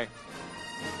 Stand by.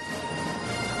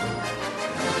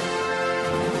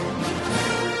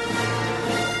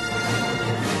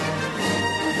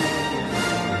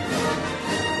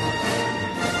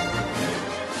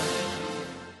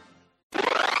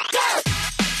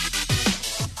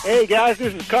 Hey guys,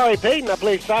 this is Corey Payton. I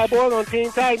play Cyborg on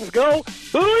Teen Titans Go.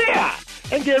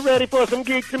 Booyah! And get ready for some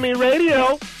Geek to Me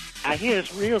Radio. I hear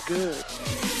it's real good.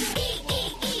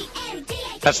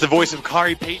 That's the voice of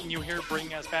Kari Payton you hear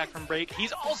bringing us back from break.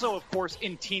 He's also, of course,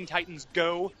 in Teen Titans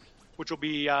Go, which will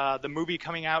be the movie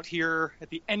coming out here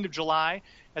at the end of July.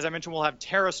 As I mentioned, we'll have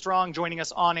Tara Strong joining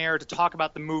us on air to talk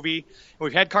about the movie. And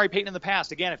we've had Kari Payton in the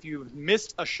past. Again, if you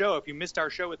missed our show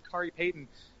with Kari Payton,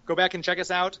 go back and check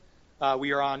us out.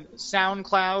 We are on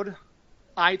SoundCloud,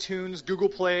 iTunes, Google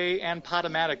Play, and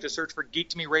Podomatic. Just search for Geek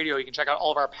to Me Radio. You can check out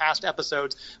all of our past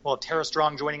episodes. We'll have Tara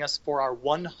Strong joining us for our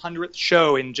 100th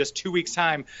show in just 2 weeks'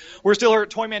 time. We're still here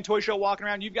at ToyMan Toy Show walking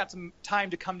around. You've got some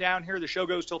time to come down here. The show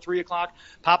goes till 3 o'clock.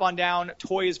 Pop on down,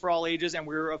 toys for all ages. And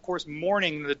we're, of course,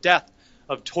 mourning the death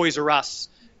of Toys R Us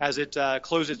as it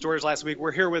closed its doors last week.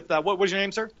 We're here with, what was your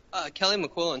name, sir? Kelly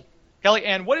McQuillan. Kelly,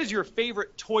 and what is your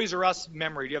favorite Toys R Us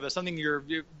memory? Do you have something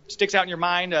sticks out in your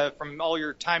mind from all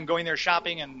your time going there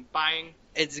shopping and buying?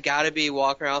 It's got to be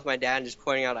walking around with my dad and just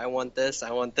pointing out, I want this,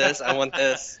 I want this, I want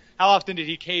this. How often did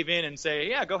he cave in and say,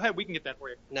 yeah, go ahead, we can get that for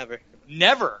you? Never.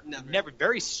 Never.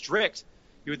 Very strict.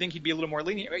 You would think he'd be a little more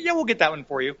lenient. Yeah, we'll get that one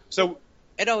for you. So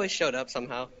it always showed up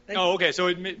somehow. Oh, okay. So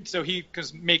he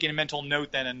was making a mental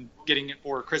note then and getting it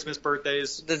for Christmas,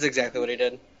 birthdays. That's exactly what he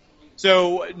did.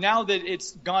 So now that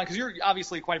it's gone, because you're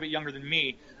obviously quite a bit younger than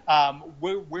me,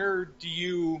 where do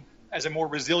you, as a more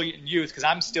resilient youth, because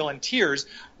I'm still in tears,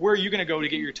 where are you going to go to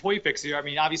get your toy fix? I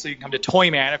mean, obviously you can come to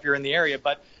ToyMan if you're in the area,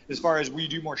 but as far as will you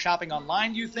do more shopping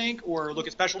online, do you think, or look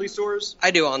at specialty stores?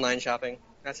 I do online shopping.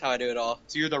 That's how I do it all.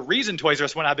 So you're the reason Toys R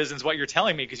Us went out of business, what you're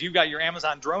telling me, because you've got your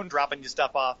Amazon drone dropping you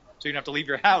stuff off, so you don't have to leave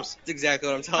your house. That's exactly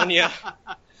what I'm telling you.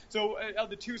 So of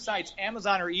the two sites,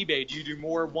 Amazon or eBay, do you do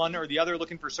more one or the other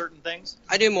looking for certain things?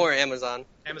 I do more Amazon.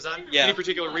 Amazon? Yeah. Any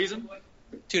particular reason?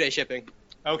 2-day shipping.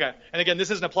 Okay. And again,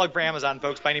 this isn't a plug for Amazon,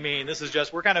 folks, by any means. This is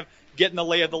just, we're kind of getting the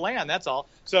lay of the land, that's all.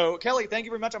 So, Kelly, thank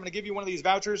you very much. I'm going to give you one of these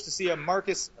vouchers to see a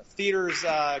Marcus Theaters.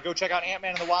 Go check out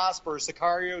Ant-Man and the Wasp or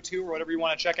Sicario 2 or whatever you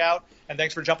want to check out. And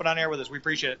thanks for jumping on air with us. We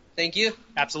appreciate it. Thank you.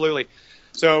 Absolutely.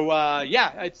 So,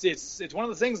 yeah, it's one of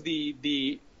the things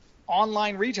the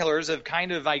online retailers have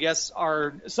kind of, I guess,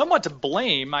 are somewhat to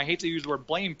blame. I hate to use the word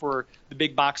blame for the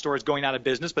big box stores going out of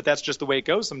business, but that's just the way it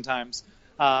goes sometimes.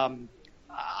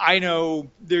 I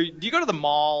know you go to the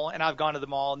mall, and I've gone to the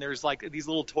mall, and there's like these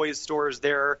little toys stores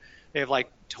there. They have like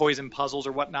toys and puzzles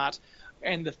or whatnot.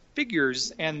 And the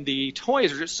figures and the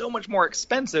toys are just so much more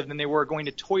expensive than they were going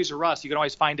to Toys R Us. You can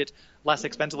always find it less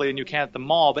expensively than you can at the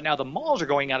mall. But now the malls are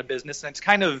going out of business, and it's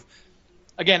kind of,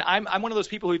 again, I'm one of those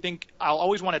people who think I'll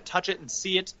always want to touch it and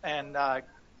see it, and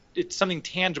it's something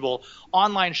tangible.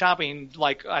 Online shopping,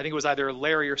 like I think it was either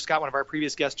Larry or Scott, one of our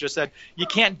previous guests, just said, you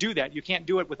can't do that. You can't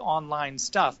do it with online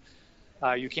stuff.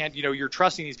 You can't, you're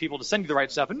trusting these people to send you the right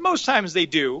stuff. And most times they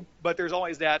do, but there's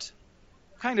always that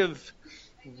kind of,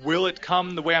 will it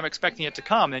come the way I'm expecting it to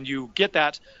come? And you get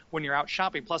that when you're out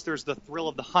shopping. Plus, there's the thrill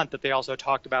of the hunt that they also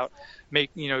talked about,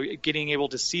 getting able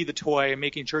to see the toy and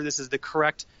making sure this is the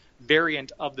correct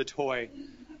variant of the toy.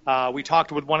 We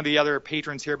talked with one of the other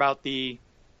patrons here about the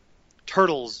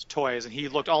Turtles toys, and he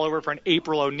looked all over for an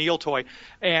April O'Neil toy.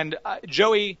 And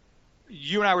Joey,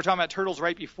 you and I were talking about Turtles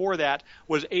right before that.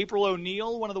 Was April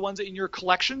O'Neil one of the ones in your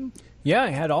collection? Yeah, I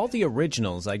had all the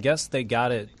originals. I guess they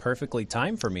got it perfectly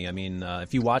timed for me. I mean,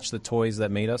 if you watch the Toys That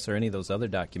Made Us or any of those other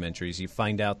documentaries, you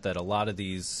find out that a lot of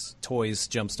these toys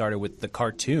jump-started with the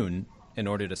cartoon in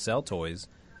order to sell toys.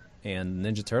 And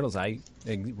Ninja Turtles,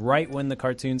 right when the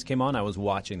cartoons came on, I was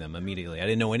watching them immediately. I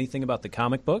didn't know anything about the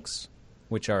comic books,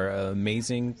 which are an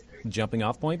amazing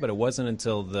jumping-off point, but it wasn't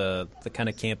until the kind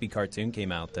of campy cartoon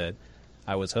came out that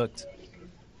I was hooked.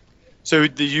 So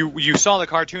you saw the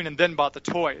cartoon and then bought the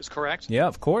toys, correct? Yeah,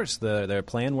 of course. Their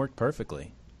plan worked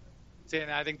perfectly. See,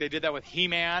 and I think they did that with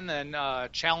He-Man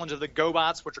and Challenge of the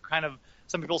GoBots, which are kind of,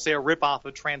 some people say, a rip-off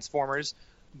of Transformers.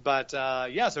 But,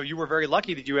 yeah, so you were very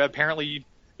lucky that you apparently,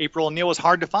 April O'Neil was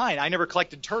hard to find. I never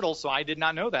collected Turtles, so I did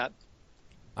not know that.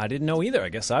 I didn't know either. I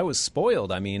guess I was spoiled.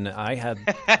 I mean,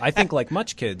 I think like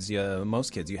most kids, you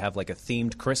have like a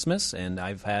themed Christmas, and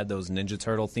I've had those Ninja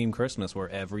Turtle themed Christmas where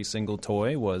every single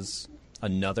toy was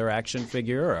another action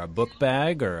figure or a book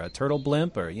bag or a turtle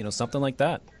blimp or, something like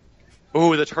that.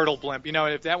 Ooh, the turtle blimp.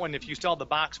 If you still have the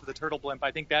box with the turtle blimp,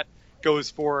 I think that goes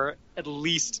for at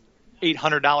least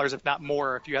 $800, if not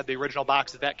more, if you had the original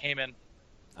box that came in.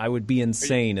 I would be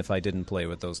insane if I didn't play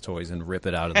with those toys and rip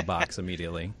it out of the box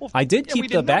immediately. I did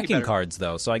keep the backing cards,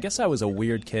 though, so I guess I was a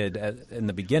weird kid in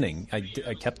the beginning.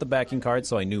 I kept the backing cards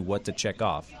so I knew what to check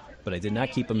off, but I did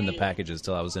not keep them in the packages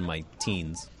till I was in my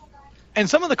teens. And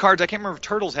some of the cards, I can't remember if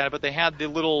Turtles had it, but they had the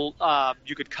little,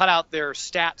 you could cut out their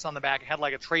stats on the back. It had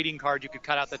like a trading card you could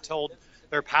cut out that told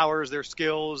their powers, their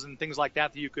skills, and things like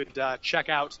that you could check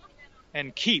out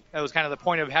and keep. That was kind of the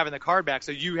point of having the card back.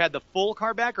 So you had the full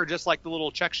card back or just like the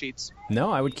little check sheets?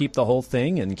 No, I would keep the whole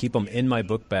thing and keep them in my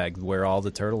book bag where all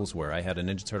the Turtles were. I had a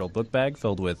Ninja Turtle book bag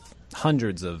filled with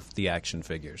hundreds of the action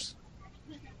figures.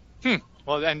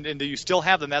 Well, and you still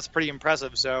have them. That's pretty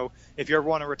impressive. So if you ever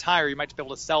want to retire, you might be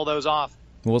able to sell those off.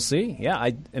 We'll see. Yeah,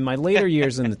 in my later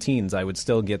years in the teens, I would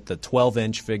still get the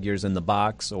 12-inch figures in the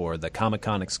box or the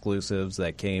Comic-Con exclusives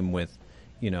that came with,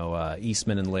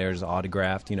 Eastman and Lair's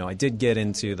autographed. I did get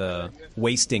into the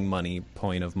wasting money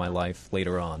point of my life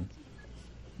later on.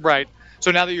 Right.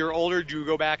 So now that you're older, do you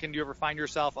go back and do you ever find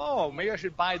yourself, oh, maybe I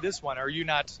should buy this one? Or are you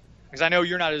not? Because I know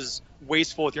you're not as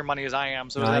wasteful with your money as I am.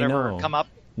 So does that ever come up?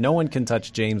 No one can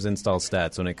touch James' install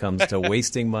stats when it comes to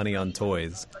wasting money on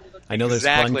toys. I know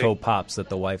Exactly. there's Funko Pops that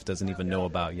the wife doesn't even know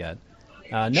about yet.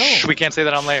 No, Shh, we can't say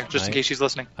that on Lair, just in case she's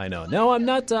listening. I know. No, I'm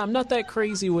not that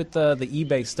crazy with the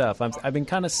eBay stuff. I've been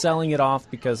kind of selling it off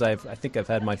because I think I've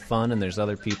had my fun, and there's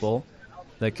other people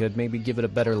that could maybe give it a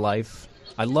better life.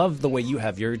 I love the way you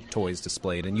have your toys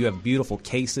displayed, and you have beautiful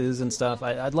cases and stuff.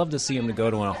 I'd love to see them to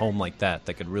go to a home like that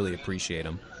could really appreciate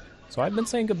them. So I've been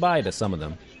saying goodbye to some of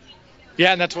them.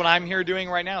 Yeah, and that's what I'm here doing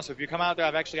right now. So if you come out there,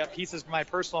 I've actually got pieces from my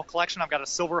personal collection. I've got a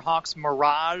Silverhawks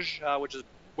Mirage, which is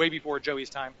way before Joey's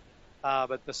time.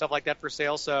 But the stuff like that for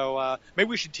sale. So maybe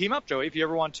we should team up, Joey. If you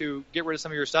ever want to get rid of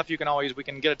some of your stuff, we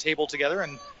can get a table together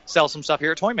and sell some stuff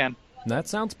here at ToyMan. That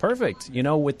sounds perfect.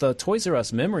 With the Toys R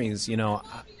Us memories,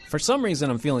 for some reason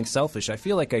I'm feeling selfish. I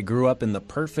feel like I grew up in the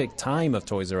perfect time of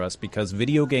Toys R Us because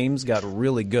video games got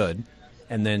really good.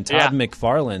 And then Todd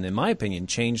McFarlane, in my opinion,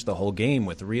 changed the whole game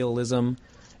with realism.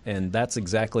 And that's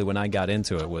exactly when I got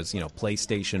into it was,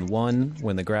 PlayStation 1,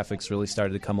 when the graphics really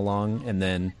started to come along. And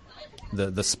then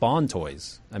the Spawn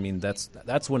toys. I mean, that's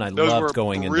when I loved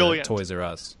going into Toys R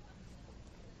Us.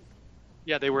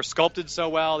 Yeah, they were sculpted so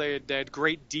well. They had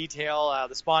great detail.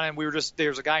 The Spawn, and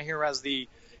there's a guy here who has the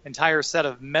entire set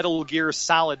of Metal Gear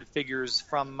Solid figures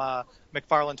from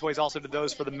McFarlane Toys. Also did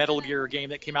those for the Metal Gear game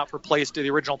that came out for the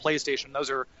original PlayStation. Those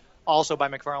are also by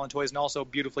McFarlane Toys and also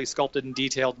beautifully sculpted and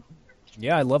detailed.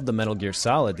 Yeah, I love the Metal Gear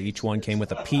Solid. Each one came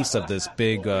with a piece of this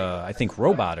big, I think,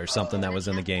 robot or something that was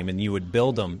in the game, and you would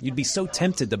build them. You'd be so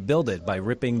tempted to build it by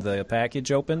ripping the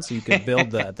package open so you could build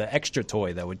the extra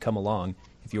toy that would come along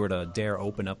if you were to dare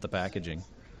open up the packaging.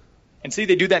 And see,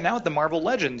 they do that now with the Marvel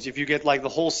Legends. If you get like the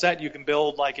whole set, you can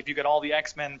build if you get all the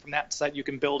X-Men from that set, you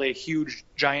can build a huge,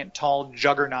 giant, tall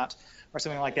juggernaut or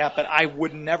something like that. But I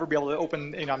would never be able to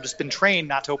open. I've just been trained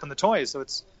not to open the toys, so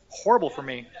it's horrible for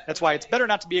me. That's why it's better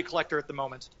not to be a collector at the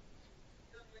moment.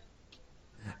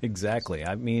 Exactly.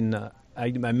 I mean,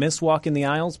 I miss walking the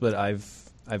aisles, but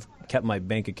I've kept my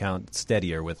bank account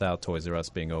steadier without Toys R Us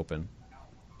being open.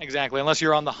 Exactly, unless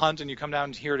you're on the hunt and you come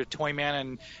down here to ToyMan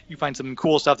and you find some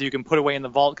cool stuff that you can put away in the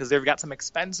vault because they've got some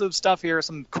expensive stuff here,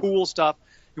 some cool stuff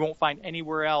you won't find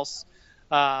anywhere else.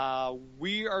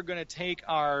 We are going to take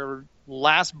our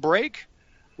last break.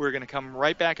 We're going to come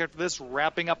right back after this,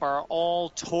 wrapping up our all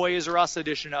Toys R Us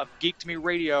edition of Geek to Me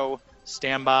Radio.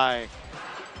 Stand by.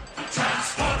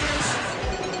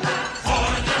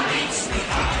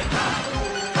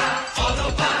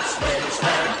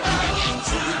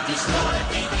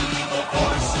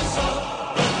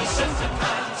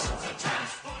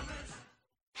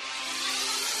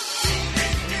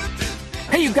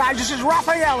 Hey, you guys, this is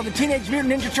Raphael of the Teenage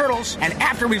Mutant Ninja Turtles, and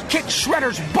after we've kicked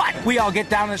Shredder's butt, we all get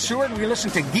down in the sewer and we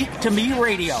listen to Geek to Me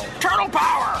Radio. Turtle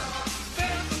Power!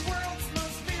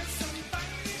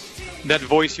 That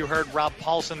voice you heard, Rob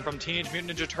Paulson from Teenage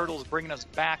Mutant Ninja Turtles, bringing us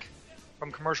back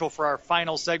from commercial for our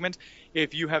final segment.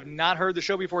 If you have not heard the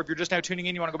show before, if you're just now tuning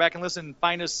in, you want to go back and listen,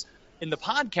 find us in the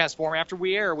podcast form after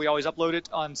we air. We always upload it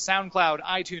on SoundCloud,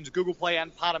 iTunes, Google Play,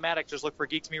 and Podomatic. Just look for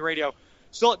Geek to Me Radio.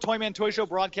 Still at ToyMan Toy Show,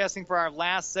 broadcasting for our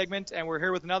last segment, and we're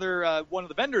here with another one of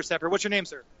the vendors. What's your name,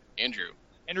 sir? Andrew.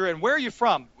 Andrew, and where are you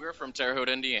from? We're from Terre Haute,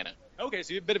 Indiana. Okay,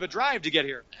 so you have a bit of a drive to get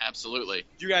here. Absolutely.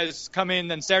 Do you guys come in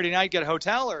then Saturday night, get a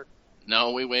hotel, or?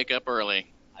 No, we wake up early.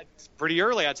 It's pretty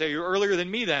early, I'd say. You're earlier than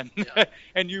me then. Yeah.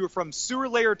 And you're from Sewer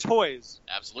Layer Toys.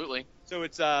 Absolutely. So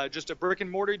it's just a brick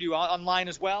and mortar. Do you online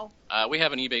as well? We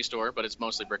have an eBay store, but it's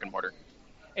mostly brick and mortar.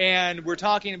 And we're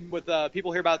talking with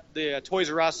people here about the Toys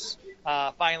R Us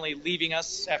finally leaving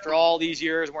us after all these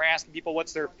years. And we're asking people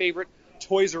what's their favorite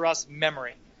Toys R Us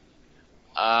memory.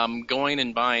 Going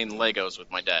and buying Legos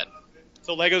with my dad.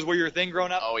 So Legos were your thing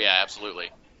growing up? Oh, yeah, absolutely.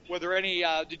 Were there any,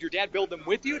 did your dad build them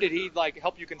with you? Did he,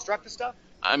 help you construct the stuff?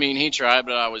 I mean, he tried,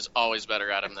 but I was always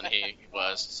better at him than he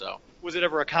was. So. Was it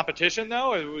ever a competition,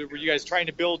 though? Or were you guys trying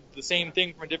to build the same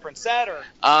thing from a different set? Or?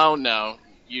 Oh, no.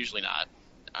 Usually not.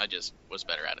 I just was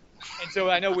better at it. And so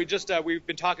I know we've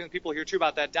been talking to people here, too,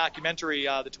 about that documentary,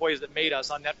 The Toys That Made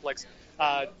Us, on Netflix.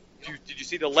 Did you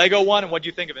see the Lego one, and what did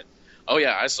you think of it? Oh,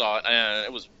 yeah, I saw it.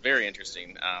 It was very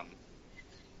interesting.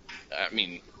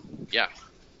 Yeah.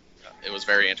 It was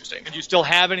very interesting. Did you still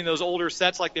have any of those older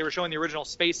sets, like they were showing the original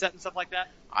space set and stuff like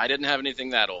that? I didn't have anything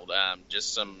that old.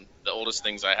 Just the oldest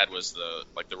things I had was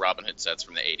the Robin Hood sets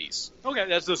from the 80s. Okay,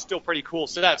 those still pretty cool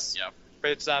sets. Yeah.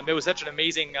 But it was such an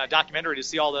amazing documentary to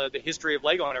see all the history of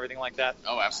Lego and everything like that.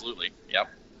 Oh, absolutely. Yep. All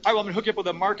right, well, I'm going to hook you up with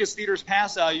a Marcus Theaters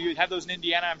pass. You have those in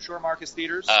Indiana, I'm sure, Marcus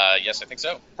Theaters? Yes, I think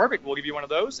so. Perfect. We'll give you one of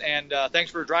those. And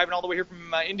thanks for driving all the way here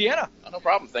from Indiana. Oh, no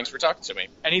problem. Thanks for talking to me.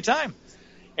 Anytime.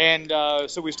 And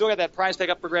so we still got that prize tag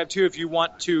up for grab, too. If you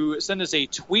want to send us a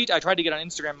tweet, I tried to get on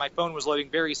Instagram. My phone was loading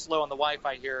very slow on the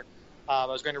Wi-Fi here. I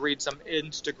was going to read some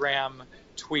Instagram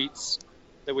tweets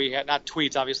that we had. Not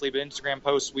tweets, obviously, but Instagram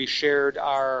posts. We shared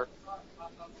our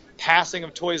passing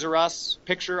of Toys R Us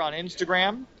picture on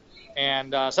Instagram.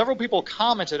 And several people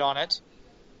commented on it.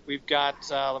 We've got,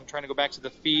 I'm trying to go back to the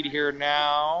feed here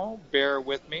now. Bear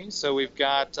with me. So we've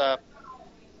got,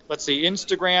 let's see,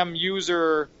 Instagram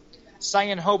user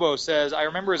Cyan Hobo says, I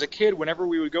remember as a kid, whenever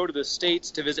we would go to the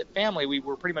States to visit family, we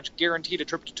were pretty much guaranteed a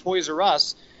trip to Toys R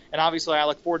Us. And obviously I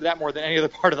look forward to that more than any other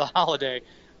part of the holiday.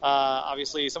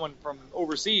 Obviously someone from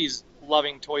overseas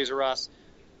loving Toys R Us.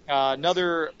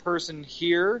 Another person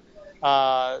here,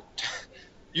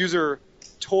 user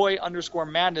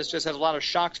Toy_Madness, just has a lot of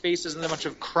shocked faces and a bunch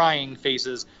of crying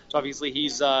faces. So obviously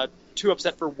he's too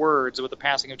upset for words with the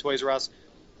passing of Toys R Us.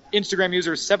 Instagram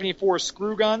user 74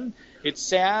 Screwgun. It's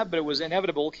sad, but it was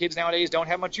inevitable. Kids nowadays don't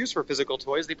have much use for physical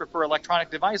toys. They prefer electronic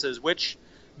devices, which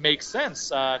makes sense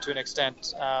to an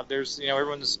extent.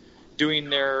 Everyone's doing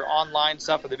their online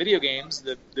stuff for the video games.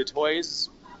 The toys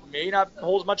may not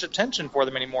hold much attention for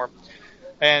them anymore.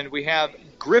 And we have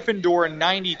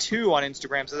Gryffindor92 on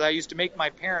Instagram. Says, I used to make my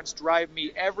parents drive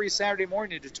me every Saturday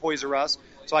morning to Toys R Us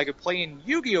so I could play in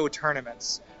Yu-Gi-Oh!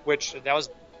 Tournaments, which that was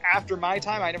after my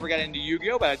time. I never got into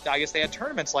Yu-Gi-Oh!, but I guess they had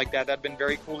tournaments like that. That'd been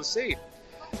very cool to see.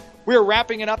 We're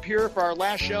wrapping it up here for our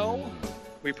last show.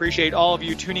 We appreciate all of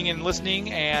you tuning in and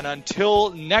listening, and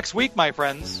until next week, my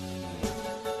friends.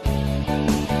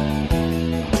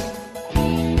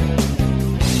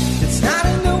 It's not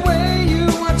in the way you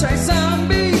watch a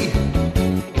zombie.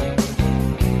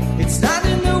 It's not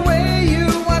in the way you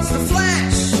watch The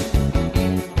Flash.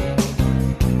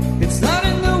 It's not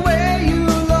in the way you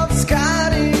love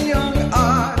Scotty Young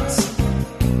Arts.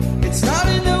 It's not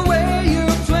in the way you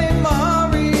play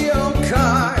Mario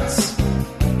Kart.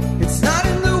 It's not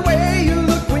in the way you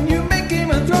look when you make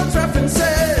Game of Thrones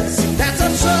references. That's a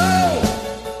show.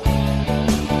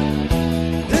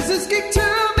 This is Geek to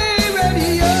Me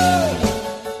Radio.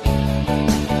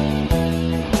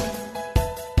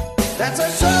 That's a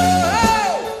show.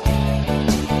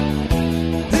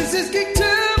 This is Geek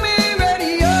to Me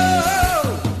Radio.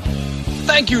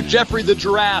 Thank you, Jeffrey the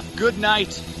Giraffe. Good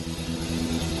night.